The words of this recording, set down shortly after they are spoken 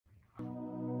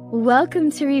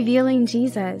Welcome to Revealing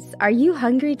Jesus. Are you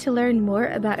hungry to learn more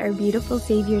about our beautiful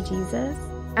Savior Jesus?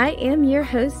 I am your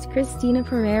host, Christina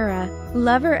Perera,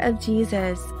 lover of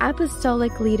Jesus,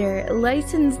 apostolic leader,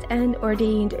 licensed and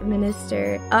ordained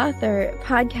minister, author,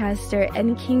 podcaster,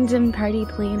 and kingdom party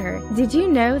planner. Did you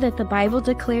know that the Bible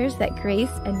declares that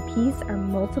grace and peace are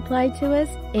multiplied to us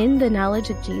in the knowledge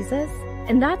of Jesus?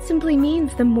 And that simply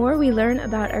means the more we learn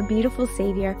about our beautiful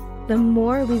Savior, the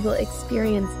more we will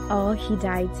experience all He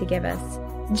died to give us.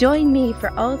 Join me for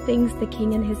all things the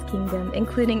King and His kingdom,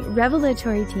 including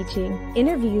revelatory teaching,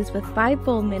 interviews with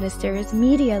fivefold ministers,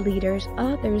 media leaders,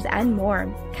 authors, and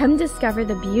more. Come discover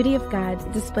the beauty of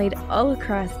God displayed all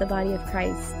across the body of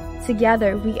Christ.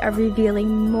 Together, we are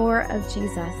revealing more of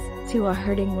Jesus to a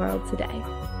hurting world today.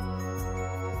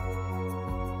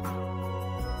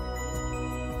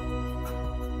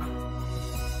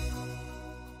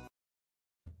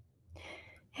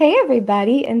 Hey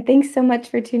everybody, and thanks so much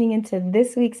for tuning into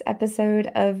this week's episode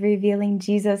of Revealing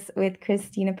Jesus with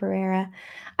Christina Perera.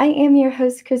 I am your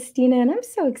host, Christina, and I'm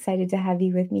so excited to have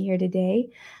you with me here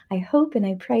today. I hope and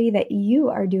I pray that you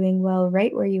are doing well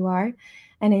right where you are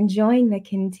and enjoying the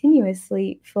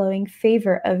continuously flowing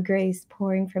favor of grace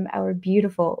pouring from our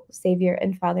beautiful Savior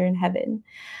and Father in heaven.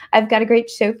 I've got a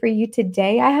great show for you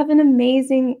today. I have an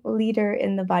amazing leader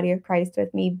in the body of Christ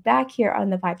with me back here on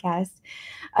the podcast.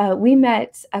 We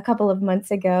met a couple of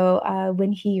months ago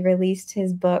when he released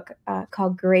his book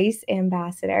called Grace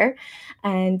Ambassador,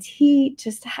 and we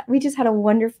just had a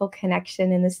wonderful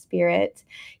connection in the spirit.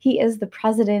 He is the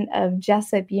president of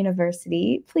Jessup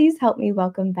University. Please help me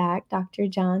welcome back Dr.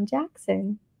 John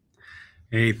Jackson.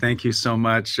 Hey, thank you so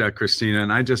much, Christina.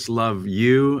 And I just love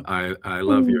you. I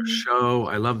love your show.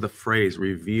 I love the phrase,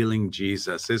 revealing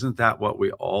Jesus. Isn't that what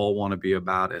we all want to be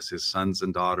about as his sons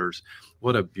and daughters?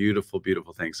 What a beautiful,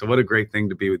 beautiful thing. So what a great thing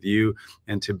to be with you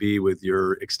and to be with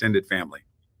your extended family.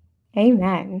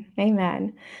 Amen.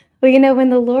 Amen. Well, when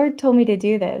the Lord told me to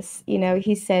do this,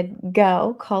 he said,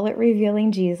 go, call it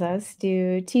Revealing Jesus,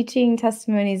 do teaching,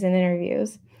 testimonies, and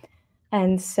interviews.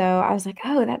 And so I was like,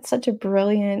 oh, that's such a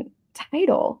brilliant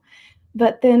title.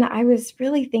 But then I was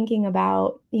really thinking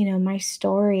about, my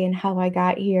story and how I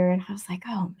got here. And I was like,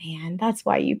 oh man, that's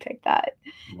why you picked that.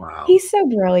 Wow. He's so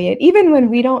brilliant. Even when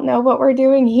we don't know what we're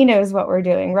doing, he knows what we're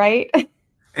doing, right?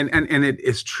 And it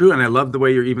is true. And I love the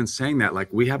way you're even saying that. Like,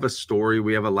 we have a story,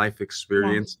 we have a life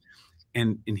experience,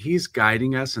 and he's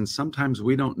guiding us. And sometimes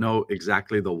we don't know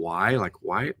exactly the why. Like,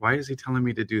 why is he telling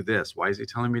me to do this? Why is he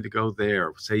telling me to go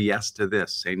there? Say yes to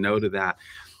this, say no to that.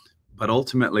 But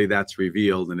ultimately that's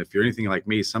revealed. And if you're anything like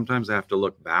me, sometimes I have to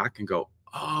look back and go,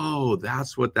 oh,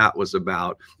 that's what that was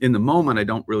about. In the moment, I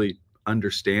don't really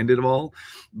understand it all,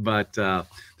 but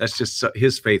that's just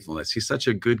his faithfulness. He's such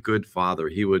a good father.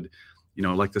 He would,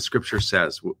 like the scripture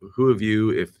says, who of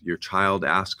you, if your child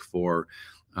asked for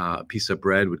a piece of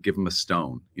bread, would give him a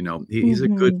stone? He's a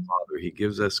good father. He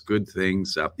gives us good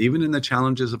things, even in the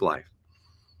challenges of life.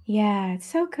 Yeah, it's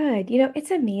so good. It's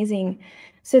amazing.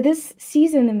 So this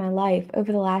season in my life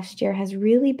over the last year has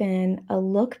really been a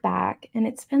look back, and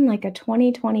it's been like a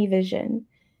 2020 vision.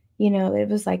 It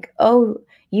was like, oh,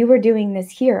 you were doing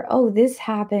this here. Oh, this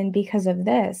happened because of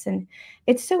this. And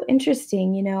it's so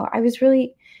interesting. I was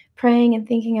really praying and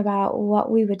thinking about what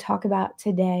we would talk about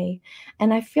today.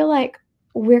 And I feel like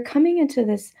we're coming into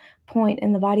this point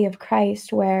in the body of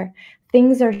Christ where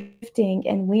things are shifting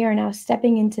and we are now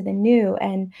stepping into the new,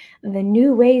 and the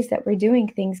new ways that we're doing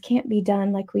things can't be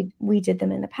done like we did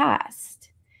them in the past.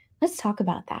 Let's talk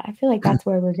about that. I feel like that's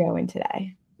where we're going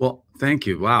today. Well, thank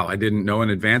you. Wow. I didn't know in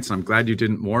advance. And I'm glad you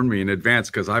didn't warn me in advance,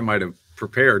 because I might have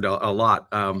prepared a lot.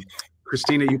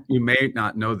 Christina, you may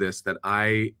not know this, that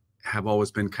I have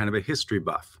always been kind of a history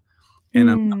buff. And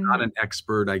I'm not an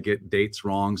expert. I get dates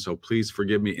wrong. So please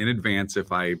forgive me in advance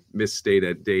if I misstate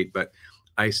a date. But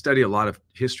I study a lot of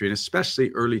history, and especially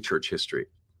early church history.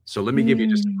 So let me give you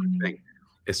just a quick thing.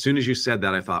 As soon as you said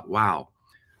that, I thought, wow,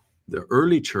 the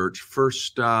early church,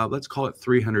 first, let's call it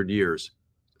 300 years,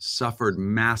 suffered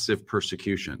massive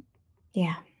persecution.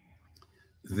 Yeah.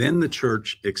 Then the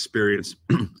church experienced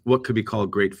what could be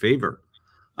called great favor.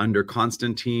 Under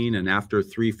Constantine, and after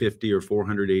 350 or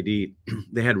 400 AD,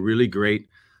 they had really great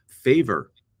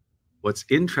favor. What's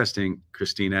interesting,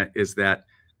 Christina, is that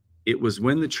it was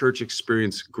when the church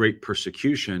experienced great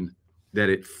persecution that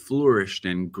it flourished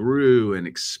and grew and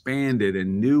expanded,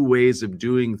 and new ways of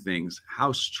doing things,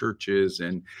 house churches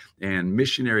and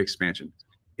missionary expansion.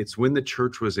 It's when the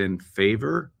church was in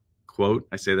favor, quote,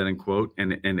 I say that in quote,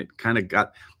 and it kind of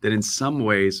got that in some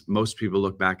ways, most people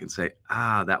look back and say,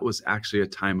 that was actually a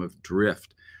time of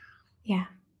drift. Yeah.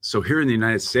 So here in the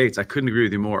United States, I couldn't agree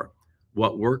with you more.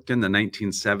 what worked in the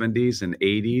 1970s and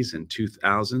 80s and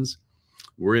 2000s,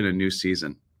 we're in a new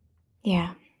season.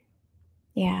 Yeah.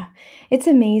 Yeah, it's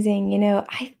amazing.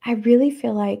 I really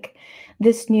feel like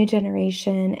this new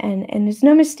generation, and it's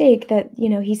no mistake that,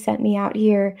 he sent me out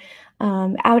here,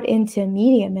 out into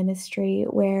media ministry,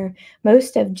 where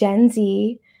most of Gen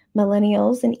Z,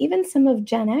 millennials, and even some of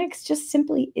Gen X just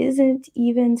simply isn't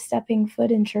even stepping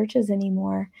foot in churches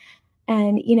anymore.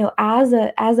 And, as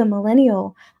a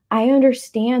millennial, I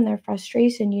understand their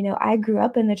frustration. I grew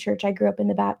up in the church. I grew up in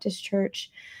the Baptist church.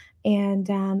 And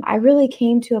I really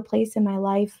came to a place in my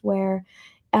life where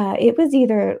it was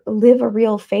either live a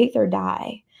real faith or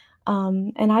die.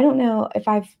 And I don't know if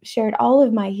I've shared all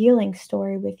of my healing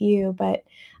story with you, but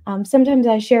sometimes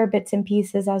I share bits and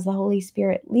pieces as the Holy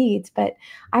Spirit leads. But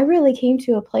I really came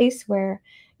to a place where,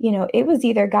 it was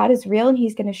either God is real and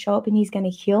he's going to show up and he's going to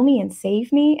heal me and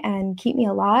save me and keep me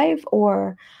alive,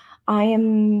 or I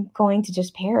am going to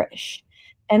just perish.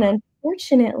 And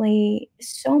unfortunately,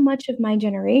 so much of my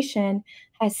generation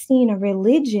has seen a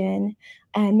religion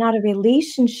and not a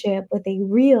relationship with a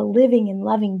real living and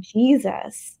loving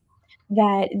Jesus,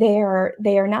 that they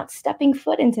are not stepping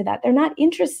foot into that. They're not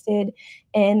interested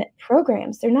in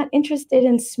programs. They're not interested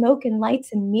in smoke and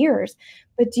lights and mirrors.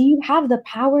 But do you have the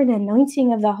power and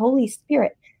anointing of the Holy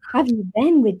Spirit? Have you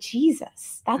been with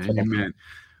Jesus? That's what they're. Amen.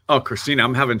 Oh, Christina,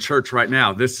 I'm having church right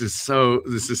now. This is so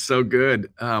good.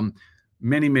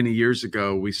 Many, many years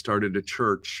ago, we started a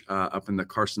church up in the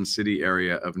Carson City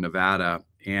area of Nevada,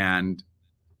 and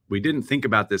we didn't think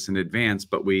about this in advance,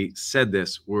 but we said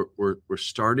this: we're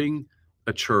starting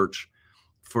a church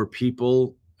for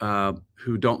people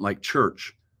who don't like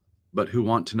church, but who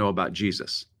want to know about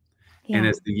Jesus. Yeah. And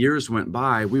as the years went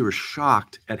by, we were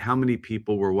shocked at how many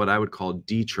people were what I would call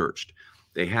de-churched.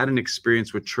 They had an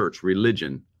experience with church,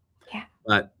 religion, Yeah.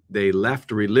 but they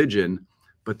left religion,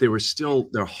 but they were still,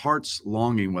 their heart's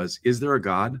longing was, is there a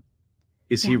God?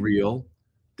 Is he real?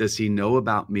 Does he know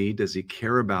about me? Does he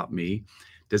care about me?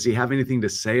 Does he have anything to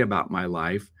say about my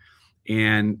life?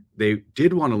 And they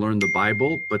did want to learn the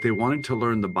Bible, but they wanted to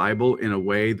learn the Bible in a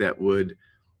way that would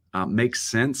make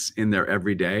sense in their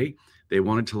everyday. They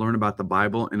wanted to learn about the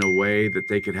Bible in a way that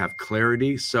they could have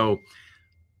clarity. So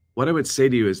what I would say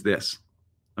to you is this.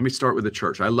 Let me start with the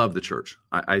church. I love the church.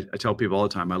 I tell people all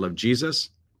the time, I love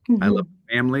Jesus, I love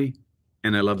family,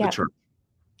 and I love the church.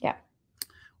 Yeah.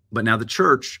 But now the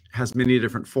church has many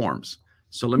different forms.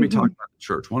 So let me talk about the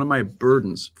church. One of my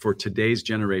burdens for today's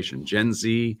generation, Gen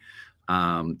Z,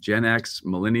 Gen X,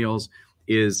 millennials,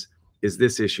 is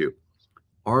this issue.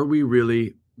 Are we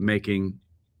really making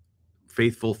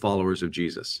faithful followers of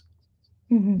Jesus?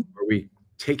 Are we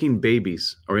taking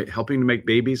babies, or helping to make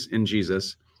babies in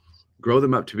Jesus, grow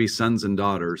them up to be sons and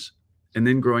daughters, and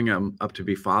then growing them up to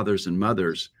be fathers and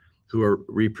mothers who are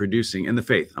reproducing in the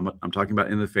faith? I'm talking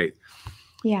about in the faith.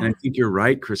 Yeah. And I think you're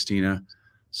right, Christina.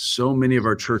 So many of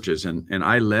our churches, and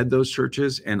I led those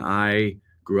churches, and I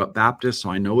grew up Baptist, so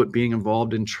I know what being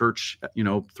involved in church,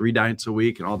 3 nights a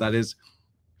week and all that is.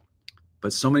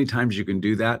 But so many times you can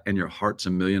do that and your heart's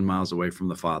a million miles away from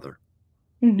the Father.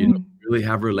 You don't really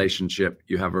have a relationship.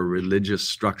 You have a religious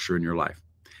structure in your life.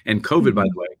 And COVID, by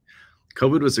the way,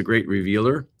 COVID was a great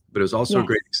revealer, but it was also a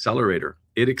great accelerator.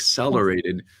 It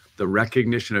accelerated the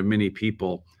recognition of many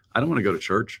people. I don't want to go to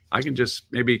church. I can just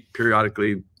maybe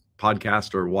periodically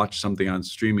podcast or watch something on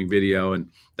streaming video, and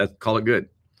call it good.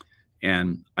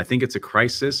 And I think it's a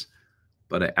crisis,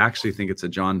 but I actually think it's a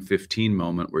John 15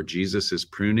 moment where Jesus is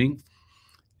pruning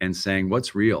and saying,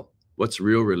 what's real? What's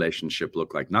real relationship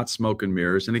look like? Not smoke and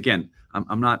mirrors. And again,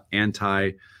 I'm not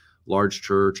anti large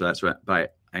church. That's right.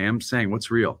 But I am saying, what's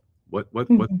real? What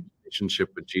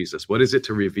relationship with Jesus? What is it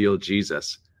to reveal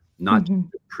Jesus, not to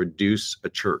produce a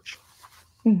church?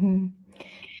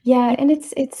 Yeah, and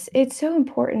it's so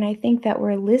important, I think, that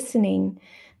we're listening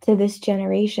to this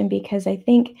generation, because I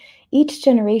think each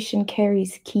generation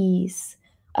carries keys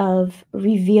of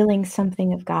revealing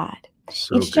something of God.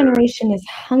 So Each good. generation is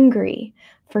hungry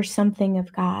for something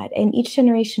of God, and each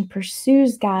generation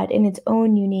pursues God in its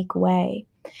own unique way.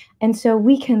 And so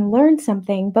we can learn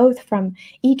something both from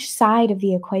each side of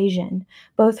the equation,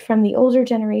 both from the older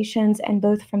generations and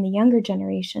both from the younger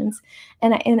generations.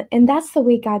 And that's the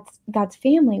way God's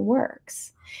family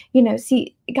works.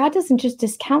 See, God doesn't just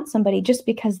discount somebody just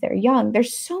because they're young.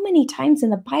 There's so many times in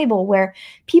the Bible where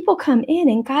people come in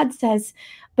and God says,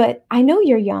 but I know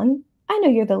you're young. I know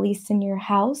you're the least in your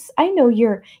house. I know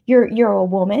you're a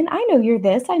woman. I know you're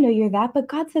this. I know you're that. But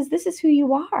God says, this is who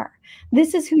you are.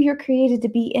 This is who you're created to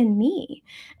be in me.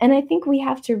 And I think we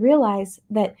have to realize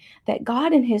that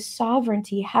God in his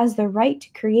sovereignty has the right to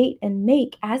create and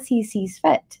make as he sees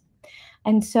fit.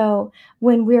 And so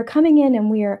when we're coming in and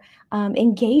we're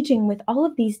engaging with all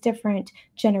of these different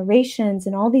generations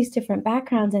and all these different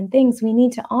backgrounds and things, we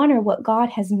need to honor what God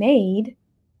has made.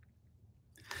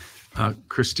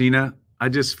 Christina, I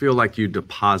just feel like you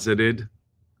deposited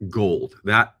gold.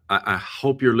 That I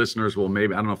hope your listeners will,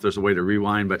 maybe, I don't know if there's a way to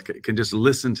rewind, but can just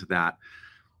listen to that.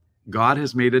 God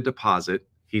has made a deposit.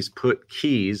 He's put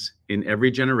keys in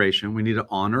every generation. We need to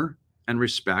honor and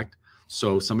respect.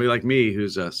 So somebody like me,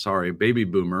 who's a baby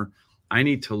boomer, I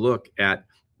need to look at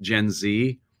Gen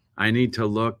Z. I need to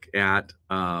look at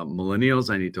millennials.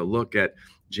 I need to look at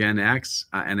Gen X,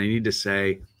 and I need to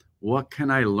say, what can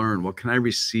I learn? What can I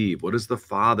receive? What does the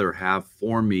Father have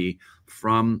for me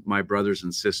from my brothers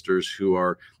and sisters who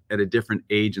are at a different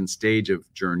age and stage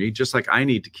of journey? Just like I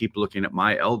need to keep looking at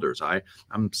my elders.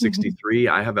 I'm 63.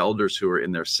 I have elders who are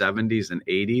in their 70s and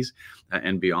 80s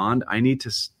and beyond. I need to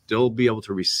still be able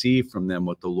to receive from them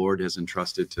what the Lord has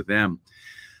entrusted to them.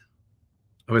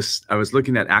 I was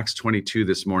looking at Acts 22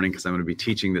 this morning because I'm going to be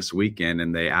teaching this weekend,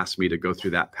 and they asked me to go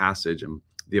through that passage. And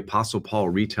the Apostle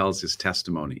Paul retells his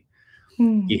testimony.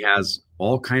 He has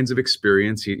all kinds of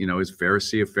experience. He's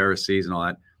Pharisee of Pharisees and all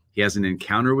that. He has an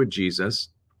encounter with Jesus.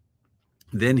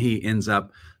 Then he ends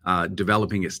up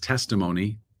developing his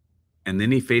testimony, and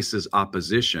then he faces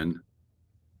opposition,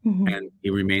 and he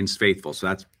remains faithful. So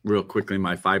that's real quickly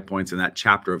my 5 points in that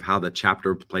chapter of how the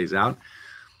chapter plays out.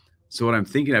 So what I'm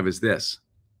thinking of is this.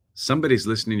 Somebody's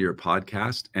listening to your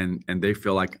podcast and they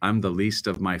feel like I'm the least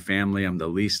of my family. I'm the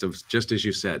least of, just as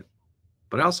you said.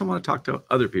 But I also want to talk to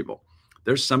other people.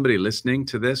 There's somebody listening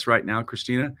to this right now,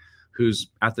 Christina, who's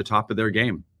at the top of their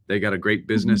game. They got a great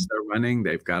business they're running.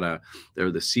 They're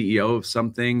the CEO of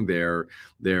something. They're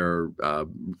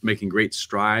making great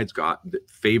strides. Got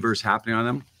favors happening on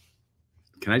them.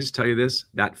 Can I just tell you this?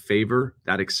 That favor,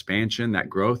 that expansion, that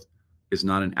growth is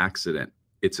not an accident.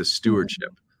 It's a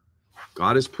stewardship.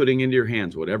 God is putting into your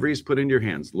hands whatever he's put into your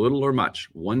hands, little or much,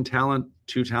 1 talent,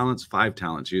 2 talents, 5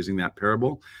 talents, using that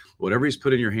parable. Whatever he's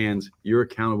put in your hands, you're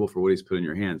accountable for what he's put in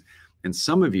your hands. And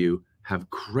some of you have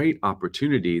great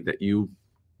opportunity that you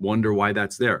wonder why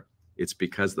that's there. It's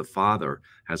because the Father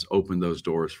has opened those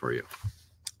doors for you.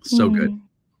 So good.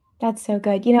 That's so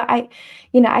good.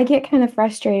 I get kind of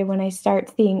frustrated when I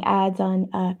start seeing ads on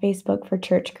Facebook for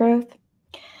church growth.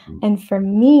 And for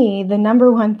me, the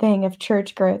number one thing of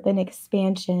church growth and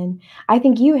expansion, I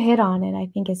think you hit on it, I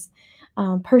think is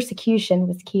persecution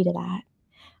was key to that.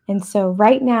 And so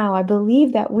right now, I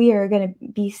believe that we are going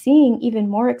to be seeing even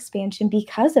more expansion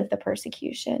because of the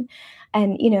persecution.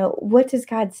 And, what does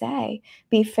God say?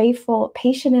 Be faithful,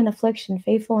 patient in affliction,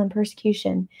 faithful in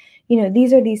persecution.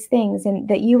 These are these things, and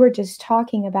that you were just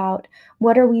talking about,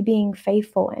 what are we being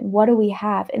faithful in? What do we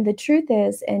have? And the truth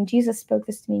is, and Jesus spoke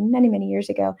this to me many, many years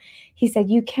ago, he said,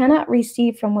 you cannot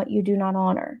receive from what you do not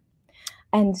honor.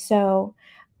 And so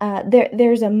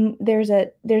there's a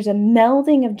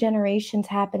melding of generations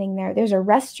happening there. There's a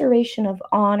restoration of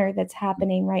honor that's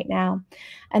happening right now.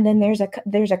 And then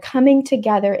there's a coming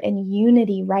together in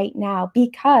unity right now,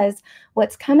 because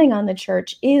what's coming on the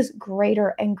church is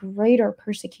greater and greater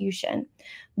persecution.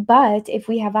 But if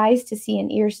we have eyes to see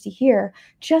and ears to hear,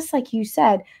 just like you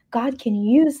said, God can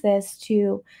use this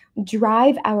to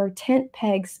drive our tent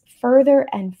pegs further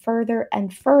and further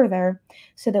and further,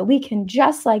 so that we can,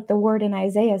 just like the word in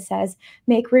Isaiah says,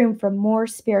 make room for more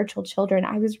spiritual children.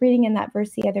 I was reading in that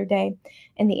verse the other day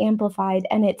in the Amplified,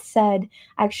 and it said,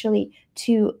 actually,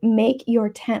 to make your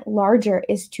tent larger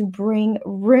is to bring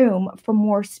room for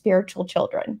more spiritual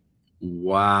children.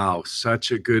 Wow,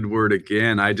 such a good word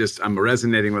again. I'm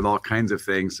resonating with all kinds of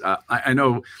things. I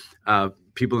know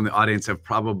people in the audience have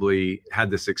probably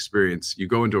had this experience. You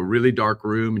go into a really dark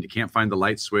room and you can't find the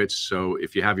light switch. So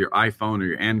if you have your iPhone or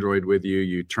your Android with you,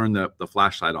 you turn the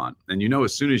flashlight on. And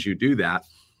as soon as you do that,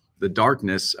 the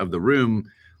darkness of the room,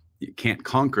 you can't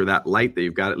conquer that light that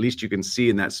you've got. At least you can see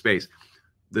in that space.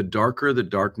 The darker the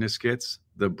darkness gets,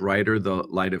 the brighter the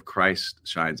light of Christ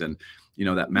shines. And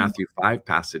that Matthew 5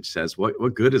 passage says,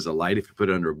 what good is a light if you put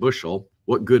it under a bushel?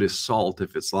 What good is salt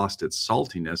if it's lost its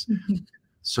saltiness?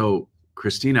 So,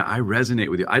 Christina, I resonate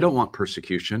with you. I don't want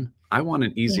persecution. I want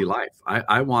an easy life.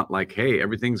 I want, like, hey,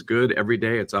 everything's good every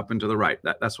day. It's up and to the right.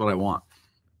 That's what I want.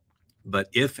 But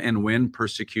if and when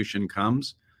persecution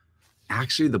comes,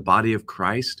 actually the body of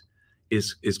Christ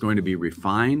is going to be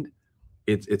refined.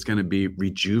 It's going to be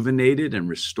rejuvenated and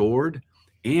restored.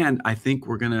 And I think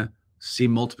we're going to see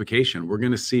multiplication. We're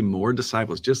going to see more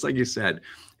disciples. Just like you said,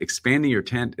 expanding your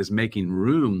tent is making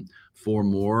room for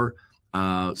more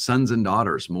sons and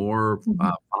daughters, more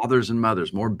fathers and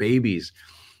mothers, more babies.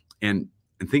 And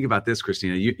think about this,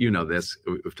 Christina, you know this,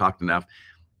 we've talked enough.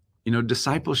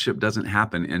 discipleship doesn't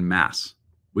happen in mass.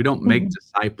 We don't make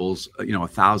disciples,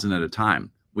 1,000 at a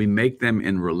time. We make them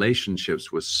in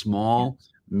relationships with small,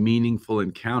 meaningful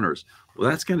encounters. Well,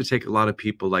 that's going to take a lot of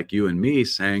people like you and me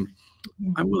saying,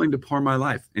 I'm willing to pour my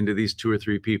life into these 2 or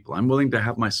 3 people. I'm willing to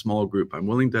have my small group. I'm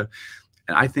willing to,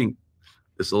 and I think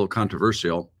this is a little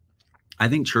controversial. I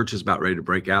think church is about ready to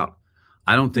break out.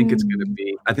 I don't think it's going to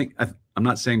be, I'm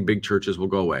not saying big churches will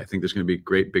go away. I think there's going to be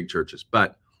great big churches,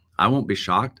 but I won't be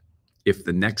shocked if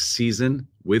the next season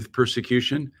with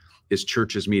persecution is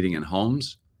churches meeting in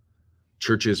homes,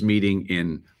 churches meeting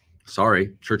in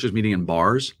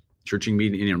bars, churches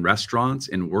meeting in restaurants,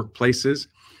 in workplaces.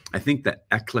 I think the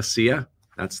ecclesia,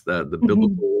 that's the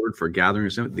biblical word for gathering,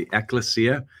 the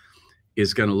ecclesia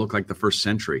is going to look like the first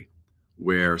century,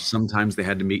 where sometimes they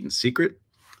had to meet in secret.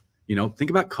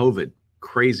 Think about COVID,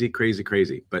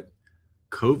 crazy. But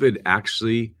COVID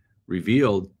actually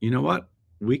revealed, you know what?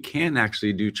 We can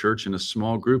actually do church in a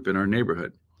small group in our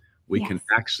neighborhood. We can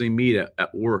actually meet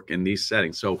at work in these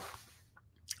settings. So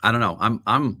I don't know.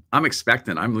 I'm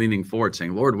expectant. I'm leaning forward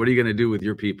saying, Lord, what are you going to do with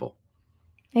your people?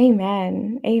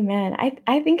 Amen. Amen.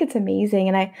 I think it's amazing.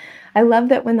 And I love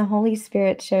that when the Holy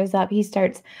Spirit shows up, he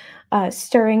starts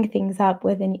stirring things up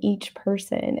within each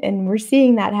person. And we're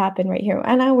seeing that happen right here.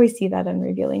 And I always see that on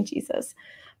Revealing Jesus.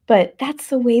 But that's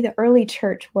the way the early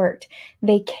church worked.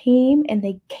 They came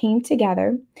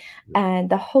together, and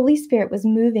the Holy Spirit was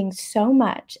moving so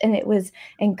much, and it was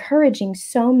encouraging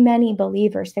so many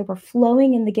believers. They were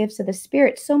flowing in the gifts of the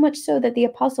Spirit, so much so that the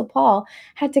Apostle Paul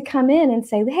had to come in and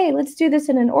say, hey, let's do this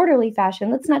in an orderly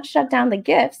fashion. Let's not shut down the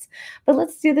gifts, but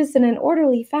let's do this in an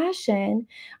orderly fashion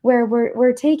where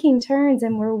we're taking turns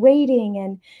and we're waiting.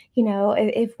 And,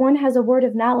 if one has a word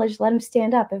of knowledge, let him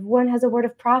stand up. If one has a word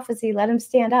of prophecy, let him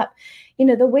stand up.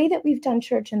 The way that we've done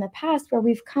church in the past, where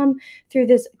we've come through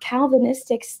this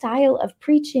Calvinistic style of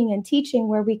preaching and teaching,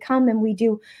 where we come and we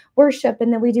do worship,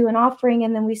 and then we do an offering,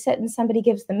 and then we sit and somebody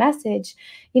gives the message.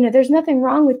 There's nothing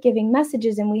wrong with giving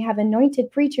messages, and we have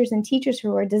anointed preachers and teachers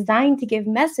who are designed to give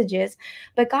messages,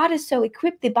 but God has so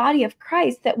equipped the body of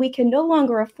Christ that we can no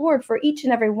longer afford for each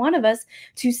and every one of us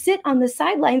to sit on the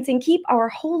sidelines and keep our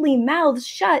holy mouths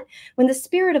shut when the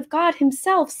Spirit of God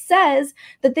himself says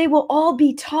that they will all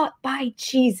be taught by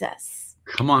Jesus.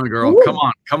 Come on, girl. Ooh.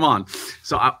 Come on.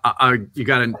 So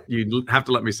you have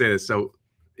to let me say this. So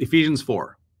Ephesians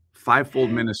 4, 5-fold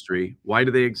ministry. Why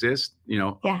do they exist?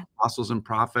 Apostles and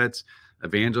prophets,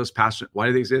 evangelists, pastors. Why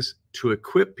do they exist? To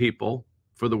equip people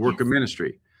for the work of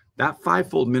ministry. That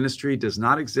 5-fold ministry does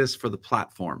not exist for the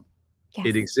platform. Yes.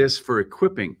 It exists for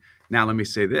equipping. Now, let me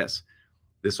say this.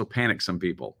 This will panic some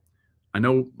people. I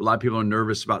know a lot of people are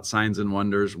nervous about signs and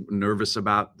wonders, nervous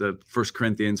about the 1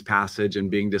 Corinthians passage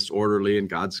and being disorderly, and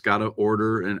God's got an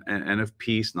order and of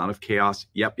peace, not of chaos.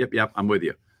 Yep. I'm with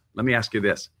you. Let me ask you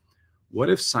this. What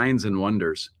if signs and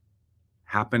wonders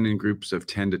happen in groups of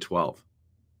 10 to 12?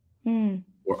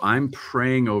 Where I'm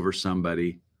praying over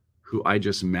somebody who I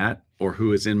just met, or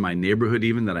who is in my neighborhood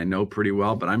even, that I know pretty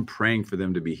well, but I'm praying for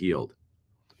them to be healed.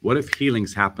 What if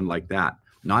healings happen like that?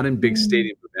 Not in big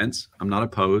stadium events. I'm not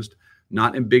opposed.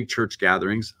 Not in big church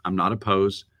gatherings. I'm not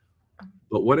opposed.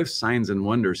 But what if signs and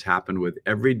wonders happen with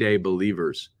everyday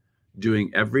believers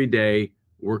doing everyday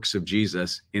works of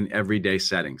Jesus in everyday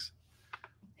settings?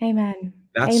 Amen.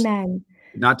 Amen.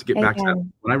 Not to get back to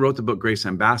that. When I wrote the book Grace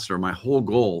Ambassador, my whole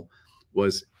goal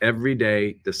was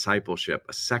everyday discipleship,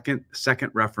 a second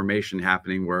reformation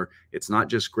happening, where it's not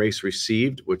just grace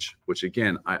received, which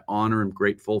again, I honor and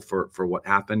grateful for what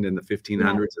happened in the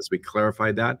 1500s as we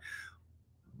clarified that.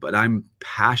 But I'm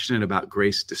passionate about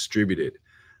grace distributed.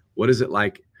 What is it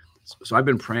like? So I've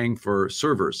been praying for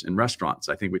servers in restaurants.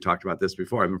 I think we talked about this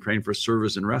before. I've been praying for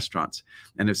servers in restaurants,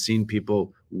 and have seen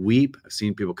people weep. I've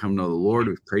seen people come to the Lord.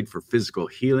 We've prayed for physical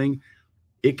healing.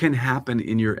 It can happen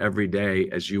in your everyday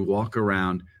as you walk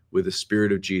around with the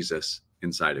Spirit of Jesus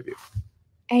inside of you.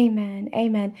 Amen.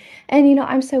 Amen. And,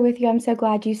 I'm so with you. I'm so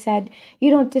glad you said you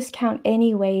don't discount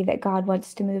any way that God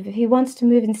wants to move. If he wants to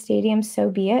move in stadiums, so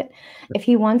be it. If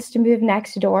he wants to move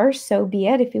next door, so be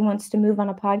it. If he wants to move on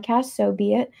a podcast, so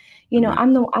be it.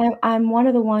 I'm one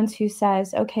of the ones who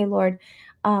says, okay, Lord,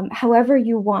 however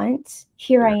you want,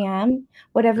 here I am,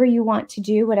 whatever you want to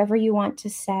do, whatever you want to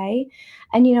say.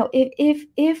 And,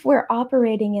 if we're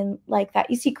operating in like that,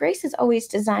 you see, grace is always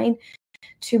designed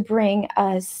to bring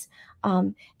us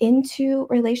into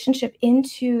relationship,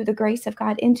 into the grace of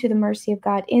God, into the mercy of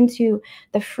God, into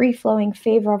the free-flowing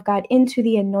favor of God, into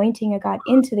the anointing of God,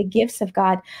 into the gifts of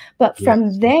God. But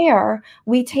from there,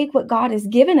 we take what God has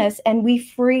given us and we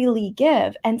freely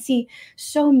give. And see,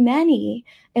 so many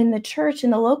in the church,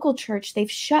 in the local church, they've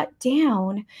shut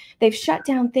down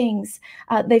things.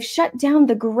 They've shut down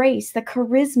the grace, the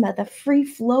charisma, the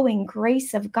free-flowing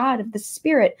grace of God, of the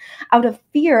Spirit, out of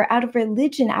fear, out of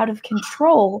religion, out of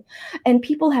control. And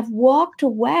people have walked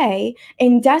away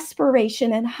in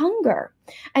desperation and hunger.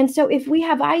 And so if we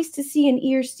have eyes to see and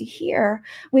ears to hear,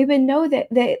 we would know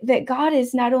that God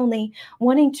is not only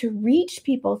wanting to reach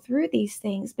people through these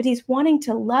things, but he's wanting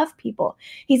to love people.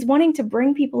 He's wanting to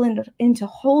bring people into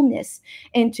wholeness,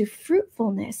 into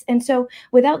fruitfulness. And so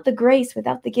without the grace,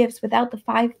 without the gifts, without the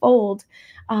fivefold,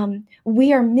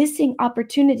 we are missing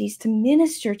opportunities to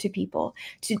minister to people,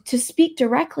 to speak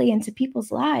directly into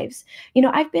people's lives. You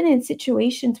know, I've been in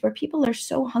situations where people are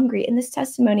so hungry. In this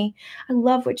testimony, I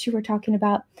love what you were talking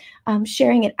about,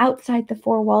 sharing it outside the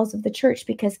four walls of the church,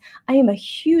 because I am a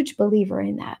huge believer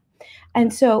in that.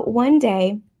 And so one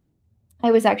day, I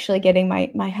was actually getting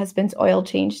my husband's oil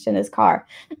changed in his car,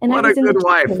 and What I a was in good the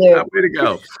wife. loop. Way to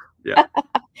go. Yeah.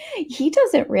 He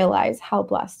doesn't realize how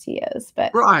blessed he is,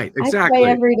 but Right. I pray Exactly.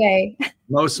 every day.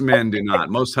 Most men do not.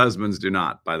 Most husbands do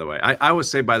not, by the way. I always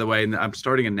say, by the way, and I'm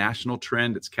starting a national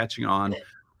trend. It's catching on.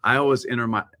 I always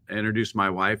introduce my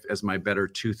wife as my better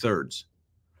 2/3.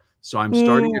 So I'm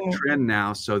starting a trend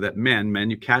now so that men,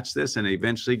 you catch this and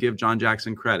eventually give John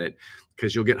Jackson credit,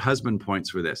 because you'll get husband points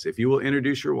for this. If you will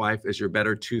introduce your wife as your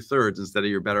better 2/3 instead of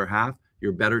your better half,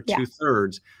 your better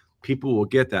 2/3, people will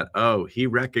get that. Oh, he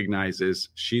recognizes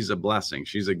she's a blessing.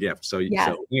 She's a gift. So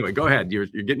anyway, go ahead. You're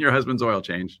getting your husband's oil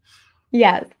changed.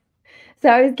 Yes. So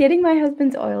I was getting my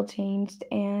husband's oil changed,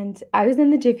 and I was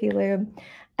in the Jiffy Lube,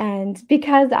 and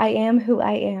because I am who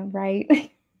I am,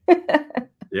 right?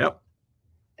 Yep.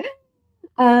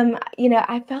 You know,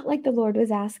 I felt like the Lord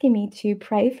was asking me to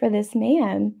pray for this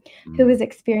man who was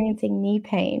experiencing knee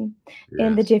pain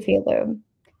in the Jiffy Lube.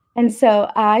 And so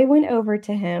I went over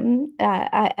to him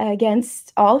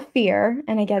against all fear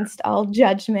and against all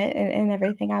judgment and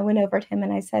everything. I went over to him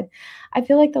and I said, I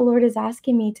feel like the Lord is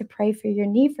asking me to pray for your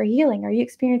knee for healing. Are you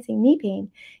experiencing knee pain?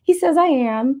 He says, I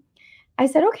am. I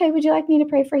said, okay, would you like me to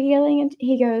pray for healing? And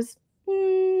he goes,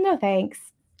 no, thanks.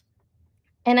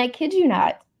 And I kid you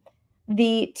not,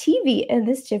 the TV in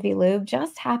this Jiffy Lube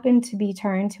just happened to be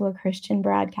turned to a Christian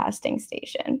broadcasting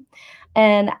station.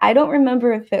 And I don't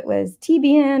remember if it was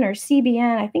TBN or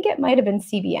CBN. I think it might have been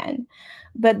CBN.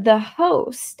 But the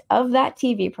host of that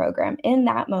TV program in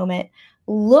that moment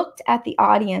looked at the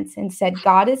audience and said,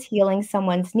 God is healing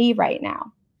someone's knee right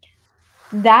now.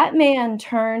 That man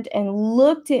turned and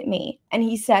looked at me and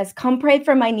he says, come pray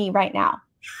for my knee right now.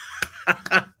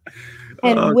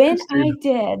 And when Christina. I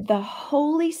did, the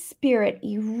Holy Spirit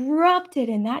erupted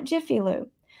in that Jiffy Lube.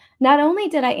 Not only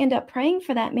did I end up praying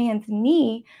for that man's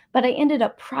knee, but I ended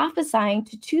up prophesying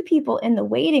to 2 people in the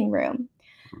waiting room.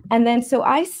 And then so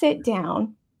I sit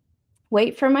down,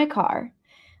 wait for my car.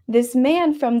 This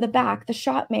man from the back, the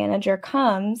shop manager,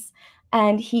 comes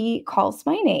and he calls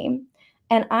my name.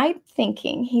 And I'm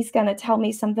thinking he's going to tell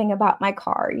me something about my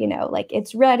car, you know, like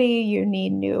it's ready, you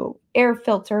need new air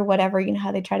filter, whatever, you know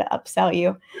how they try to upsell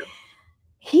you. Yeah.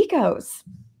 He goes,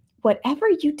 whatever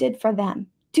you did for them,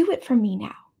 do it for me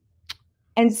now.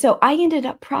 And so I ended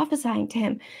up prophesying to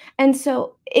him. And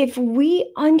so if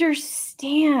we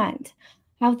understand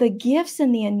how the gifts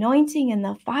and the anointing and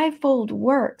the fivefold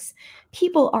works,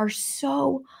 people are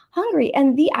so hungry.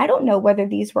 And I don't know whether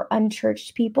these were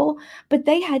unchurched people, but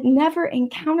they had never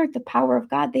encountered the power of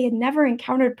God. They had never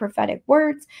encountered prophetic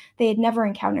words. They had never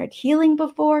encountered healing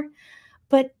before.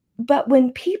 But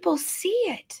when people see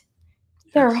it,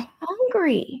 they're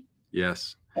hungry.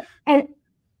 Yes. And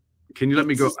can you let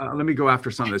me go? Let me go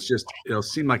after something that's it'll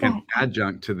seem like an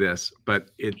adjunct to this, but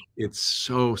it's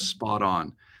so spot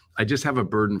on. I just have a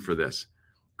burden for this.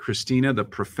 Christina, the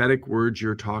prophetic words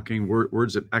you're talking,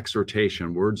 words of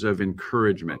exhortation, words of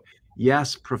encouragement.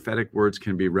 Yes, prophetic words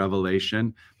can be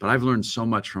revelation, but I've learned so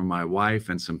much from my wife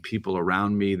and some people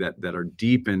around me that are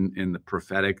deep in the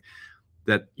prophetic,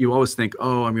 that you always think,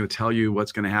 oh, I'm going to tell you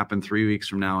what's going to happen 3 weeks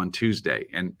from now on Tuesday.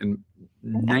 And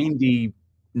 99%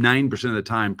 of the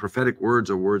time, prophetic words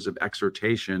are words of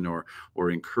exhortation or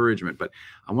encouragement. But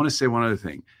I want to say one other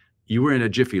thing. You were in a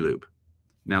Jiffy Lube.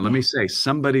 Now, let me say,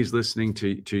 somebody's listening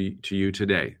to you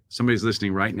today. Somebody's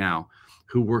listening right now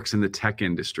who works in the tech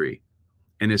industry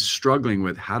and is struggling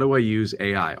with, how do I use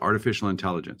AI, artificial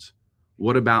intelligence?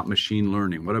 What about machine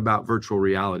learning? What about virtual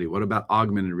reality? What about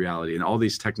augmented reality and all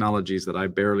these technologies that I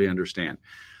barely understand?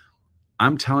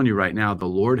 I'm telling you right now, the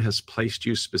Lord has placed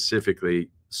you specifically,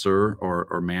 sir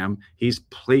or ma'am. He's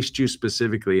placed you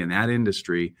specifically in that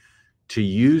industry to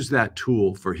use that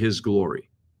tool for his glory.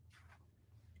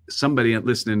 Somebody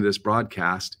listening to this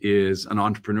broadcast is an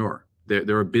entrepreneur.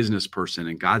 they're a business person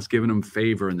and God's given them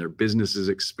favor and their business is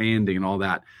expanding and all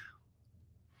that.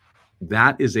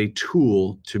 That is a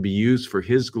tool to be used for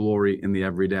his glory in the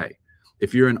everyday.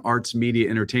 If you're in arts, media,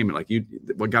 entertainment, like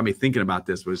what got me thinking about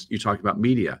this was you talked about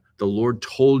media. The Lord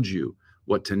told you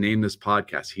what to name this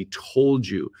podcast. He told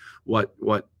you what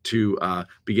to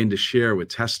begin to share with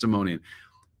testimony.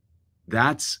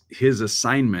 That's his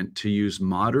assignment, to use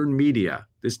modern media.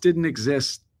 This didn't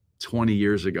exist 20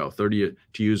 years ago, 30,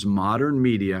 to use modern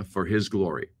media for his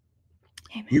glory.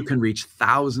 Amen. You can reach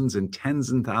thousands and tens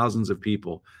and thousands of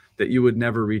people that you would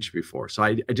never reach before. So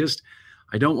I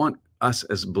don't want us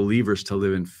as believers to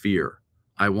live in fear.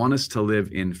 I want us to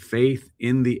live in faith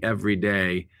in the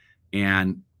everyday.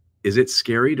 And is it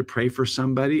scary to pray for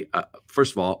somebody?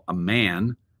 First of all, a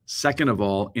man. Second of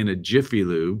all, in a Jiffy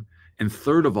Lube. And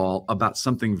third of all, about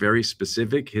something very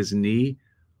specific, his knee.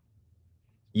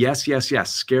 Yes,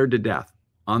 scared to death.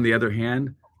 On the other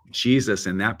hand, Jesus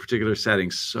in that particular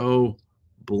setting, so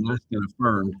blessed and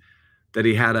affirmed that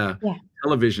he had a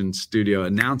television studio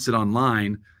announce it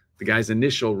online. The guy's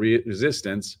initial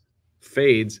resistance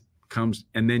fades, comes,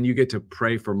 and then you get to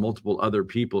pray for multiple other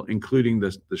people, including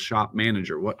the shop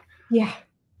manager.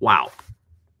 Wow.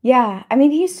 Yeah. I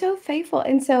mean, he's so faithful.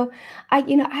 And so I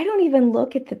don't even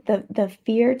look at the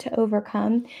fear to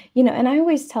overcome, and I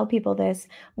always tell people this.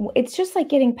 It's just like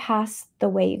getting past the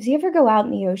waves. You ever go out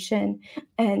in the ocean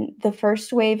and the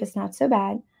first wave is not so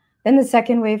bad. Then the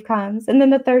second wave comes, and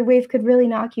then the third wave could really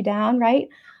knock you down, right?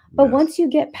 But once you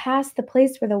get past the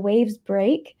place where the waves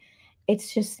break,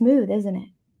 it's just smooth, isn't it?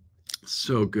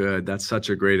 So good. That's such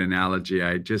a great analogy.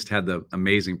 I just had the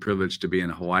amazing privilege to be in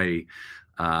Hawaii.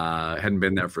 Hadn't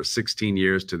been there for 16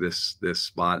 years to this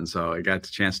spot. And so I got the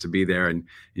chance to be there. And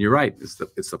you're right. It's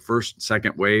the first,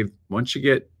 second wave. Once you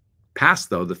get past,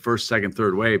 though, the first, second,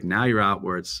 third wave, now you're out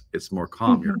where it's more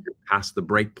calm. You're past the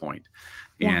break point.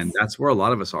 And that's where a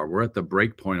lot of us are. We're at the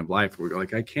break point of life. We're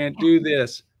like, I can't do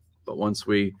this. But once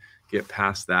we get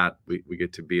past that, we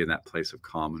get to be in that place of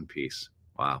calm and peace.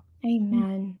 Wow.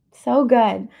 Amen. So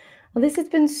good. Well, this has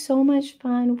been so much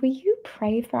fun. Will you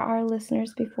pray for our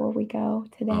listeners before we go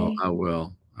today? Oh, I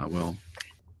will.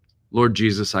 Lord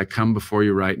Jesus, I come before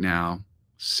you right now.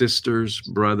 Sisters,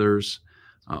 brothers,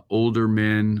 older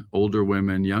men, older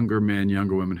women, younger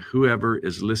women, whoever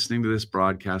is listening to this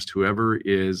broadcast, whoever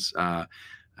is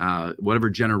whatever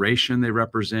generation they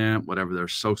represent, whatever their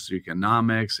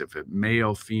socioeconomics, if it's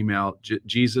male, female,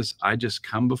 Jesus, I just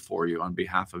come before you on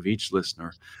behalf of each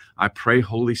listener. I pray,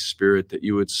 Holy Spirit, that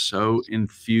you would so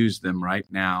infuse them right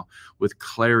now with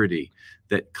clarity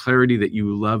that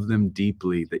you love them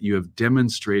deeply, that you have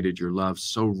demonstrated your love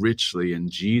so richly in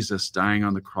Jesus dying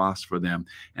on the cross for them.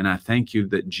 And I thank you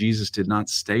that Jesus did not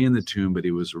stay in the tomb, but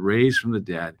he was raised from the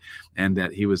dead, and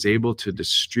that he was able to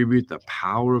distribute the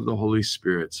power of the Holy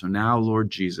Spirit. So now, Lord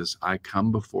Jesus, I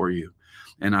come before you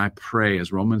and I pray,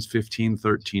 as Romans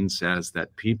 15:13 says,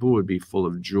 that people would be full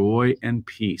of joy and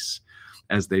peace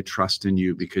as they trust in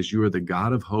you, because you are the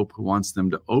God of hope who wants them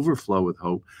to overflow with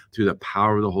hope through the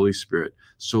power of the Holy Spirit.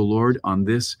 So, Lord, on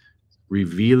this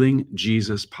Revealing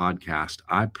Jesus podcast,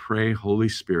 I pray, Holy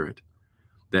Spirit,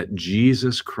 that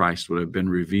Jesus Christ would have been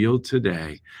revealed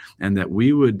today, and that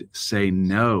we would say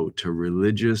no to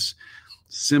religious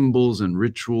symbols and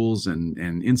rituals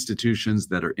and institutions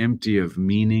that are empty of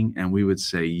meaning, and we would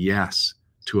say yes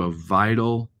to a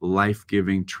vital,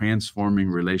 life-giving, transforming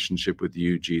relationship with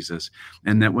you, Jesus.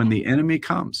 And that when the enemy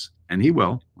comes, and he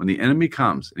will, when the enemy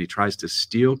comes and he tries to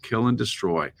steal, kill, and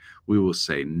destroy, we will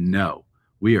say no.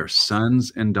 We are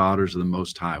sons and daughters of the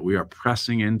Most High. We are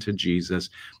pressing into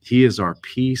Jesus. He is our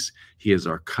peace. He is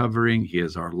our covering. He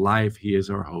is our life. He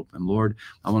is our hope. And Lord,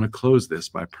 I want to close this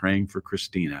by praying for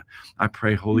Christina. I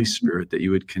pray, Holy Spirit, that you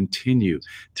would continue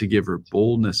to give her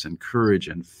boldness and courage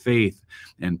and faith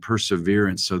and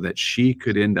perseverance so that she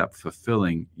could end up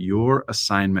fulfilling your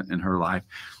assignment in her life.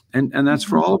 And that's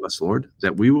for all of us, Lord,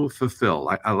 that we will fulfill.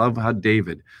 I love how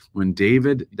David, when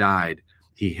David died,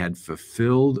 he had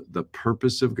fulfilled the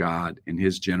purpose of God in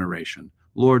his generation.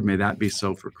 Lord, may that be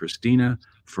so for Christina,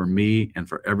 for me, and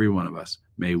for every one of us.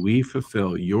 May we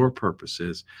fulfill your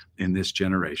purposes in this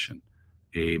generation.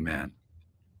 Amen.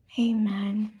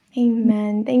 Amen.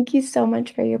 Amen. Thank you so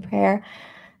much for your prayer.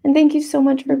 And thank you so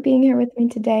much for being here with me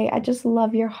today. I just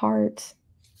love your heart.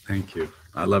 Thank you.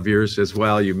 I love yours as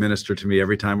well. You minister to me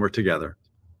every time we're together.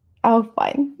 Oh,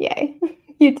 fine. Yay.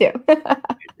 You too. Thank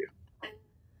you.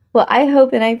 Well, I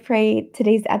hope and I pray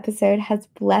today's episode has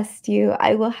blessed you.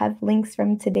 I will have links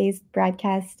from today's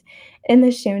broadcast in the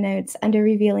show notes under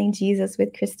Revealing Jesus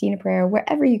with Christina Perera,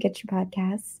 wherever you get your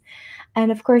podcasts.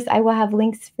 And of course, I will have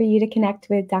links for you to connect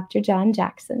with Dr. John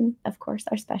Jackson, of course,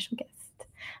 our special guest.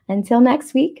 Until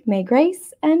next week, may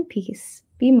grace and peace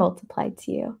be multiplied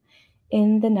to you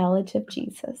in the knowledge of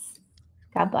Jesus.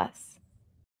 God bless.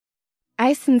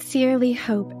 I sincerely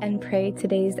hope and pray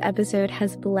today's episode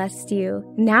has blessed you.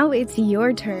 Now it's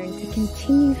your turn to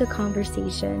continue the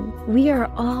conversation. We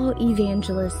are all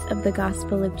evangelists of the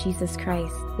gospel of Jesus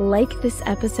Christ. Like this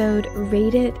episode,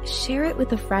 rate it, share it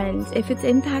with a friend. If it's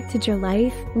impacted your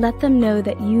life, let them know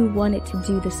that you want it to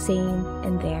do the same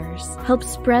in theirs. Help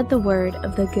spread the word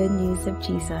of the good news of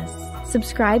Jesus.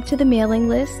 Subscribe to the mailing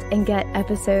list and get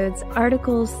episodes,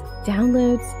 articles,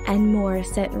 downloads, and more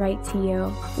sent right to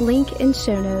you. Link in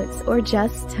show notes or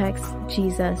just text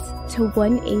Jesus to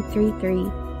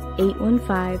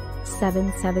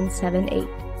 1-833-815-7778.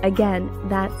 Again,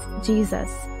 that's Jesus,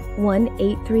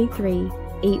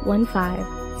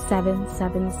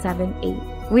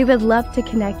 1-833-815-7778. We would love to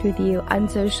connect with you on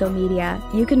social media.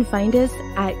 You can find us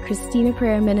at Christina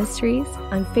Perera Ministries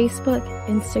on Facebook,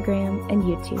 Instagram, and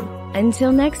YouTube.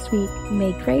 Until next week,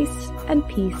 may grace and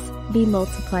peace be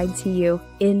multiplied to you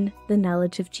in the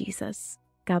knowledge of Jesus.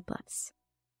 God bless.